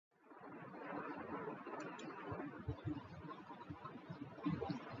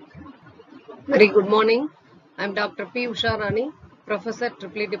Very good morning. I am Dr. P. Usha Rani, Professor,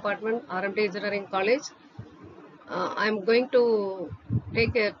 Triple E Department, RMT Engineering College. I am going to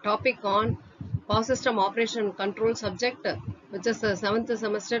take a topic on Power System Operation Control subject, which is the 7th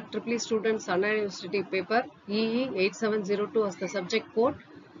semester Triple E Students Anna University paper, EE 8702 as the subject code.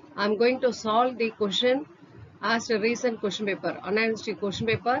 I am going to solve the question as a recent question paper, Anna University question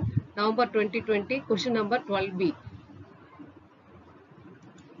paper, November 2020, question number 12b.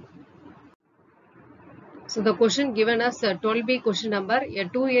 So the question given as 12b question number, a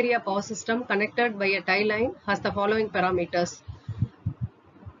two-area power system connected by a tie line has the following parameters.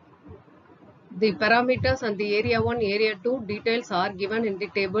 The parameters and the area 1, area 2 details are given in the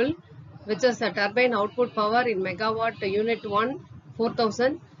table, which is a turbine output power in megawatt, unit 1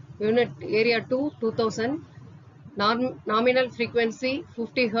 4000, unit area 2 2000, nominal frequency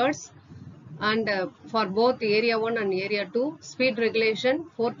 50 Hz, and for both area 1 and area 2, speed regulation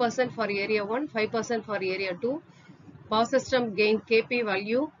 4% for area 1, 5% for area 2. Power system gain KP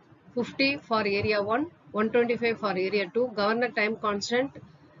value 50 for area 1, 125 for area 2. Governor time constant,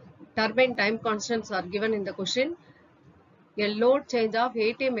 turbine time constants are given in the question. A load change of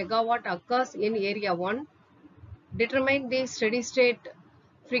 80 megawatt occurs in area 1. Determine the steady state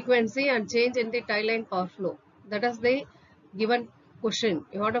frequency and change in the tie line power flow. That is the given question.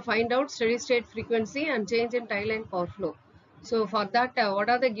 You have to find out steady state frequency and change in tie line power flow. So for that, what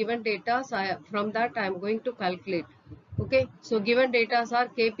are the given data? From that I am going to calculate. Okay, so given data are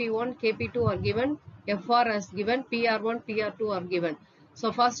KP1, KP2 are given, FR is given, PR1, PR2 are given.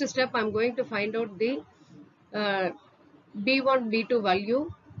 So first step I am going to find out the B1, B2 value,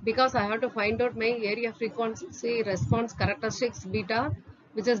 because I have to find out my area frequency response characteristics beta,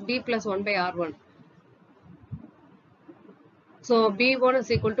 which is B plus 1 by R1. So B1 is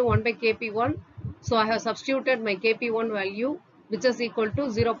equal to 1 by KP1. So I have substituted my KP1 value, which is equal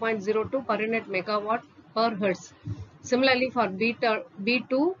to 0.02 per unit megawatt per hertz. Similarly for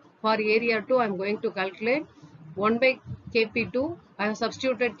B2, for area 2, I am going to calculate 1 by KP2. I have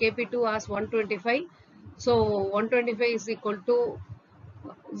substituted KP2 as 125. So 125 is equal to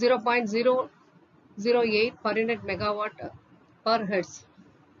 0.008 per unit megawatt per hertz.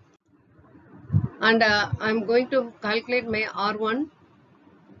 And I am going to calculate my R1.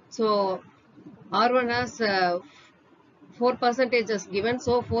 So R1 has 4% is given,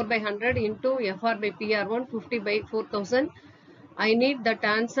 so 4 by 100 into FR by PR1, 50 by 4000. I need that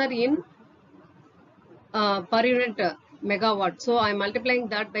answer in per unit megawatt. So I am multiplying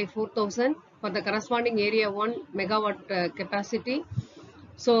that by 4000 for the corresponding area 1 megawatt capacity.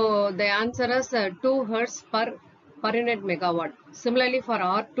 So the answer is 2 Hertz per unit megawatt. Similarly for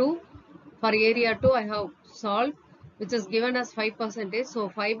R2, for area 2 I have solved, which is given as 5%. So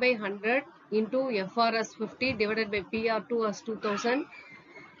 5 by 100 into FR as 50 divided by PR2 as 2000.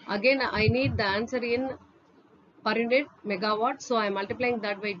 Again I need the answer in per unit megawatt. So I am multiplying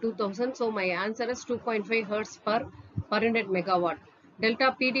that by 2000. So my answer is 2.5 Hertz per unit megawatt.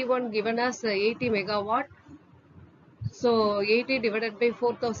 Delta PD1 given as 80 megawatt. So 80 divided by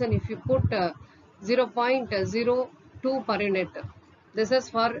 4000, if you put 0.02 per unit. This is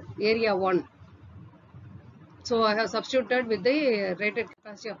for area 1. So I have substituted with the rated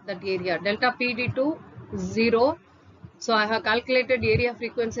capacity of that area. Delta PD2 0. So I have calculated area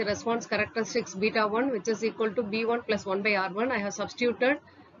frequency response characteristics beta 1, which is equal to B1 plus 1 by R1. I have substituted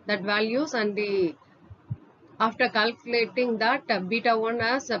that values, and after calculating that beta 1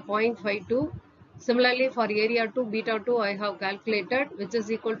 as 0.52. Similarly for area 2, beta 2 I have calculated, which is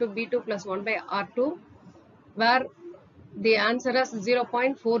equal to B2 plus 1 by R2, where the answer is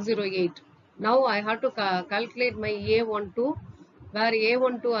 0.408. Now I have to calculate my A12, where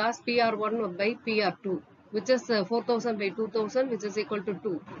A12 as PR1 by PR2, which is 4000 by 2000, which is equal to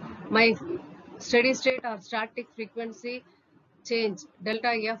 2. My steady state or static frequency change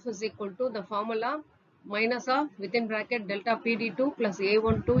delta F is equal to the formula minus of within bracket delta PD2 plus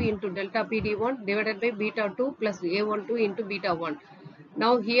A12 into delta PD1 divided by beta 2 plus A12 into beta 1.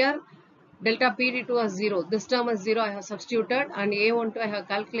 Now here delta PD2 as 0. This term is 0 I have substituted, and A12 I have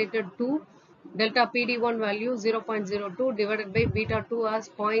calculated 2. Delta PD1 value 0.02 divided by beta 2 as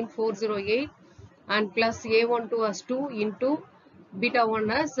 0.408 and plus A12 as 2 into beta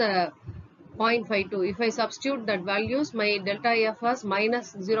 1 as 0.52. If I substitute that values, my delta F as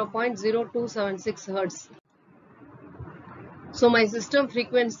minus 0.0276 Hertz. So my system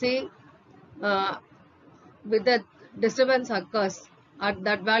frequency with the disturbance occurs at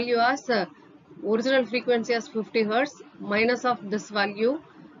that value as original frequency as 50 Hertz minus of this value.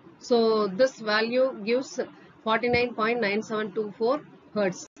 So this value gives 49.9724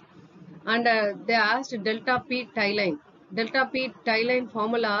 Hertz. And they asked delta P tie line. Delta P tie line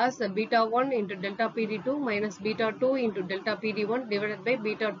formula is beta 1 into delta PD2 minus beta 2 into delta PD1 divided by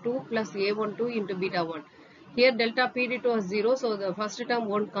beta 2 plus A12 into beta 1. Here delta PD2 is 0, so the first term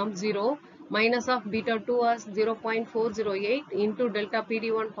won't come 0. Minus of beta 2 as 0.408 into delta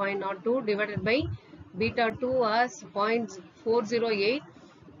PD1 0.02 divided by beta 2 as 0.408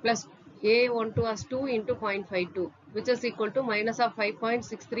 plus A12 as 2 into 0.52, which is equal to minus of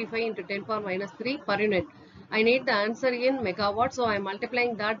 5.635 into 10 power minus 3 per unit. I need the answer in megawatt, so I am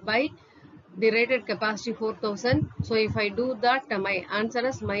multiplying that by the rated capacity 4000. So if I do that, my answer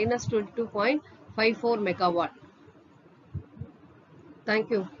is minus 22.54 megawatt. Thank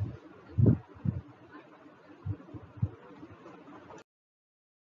you.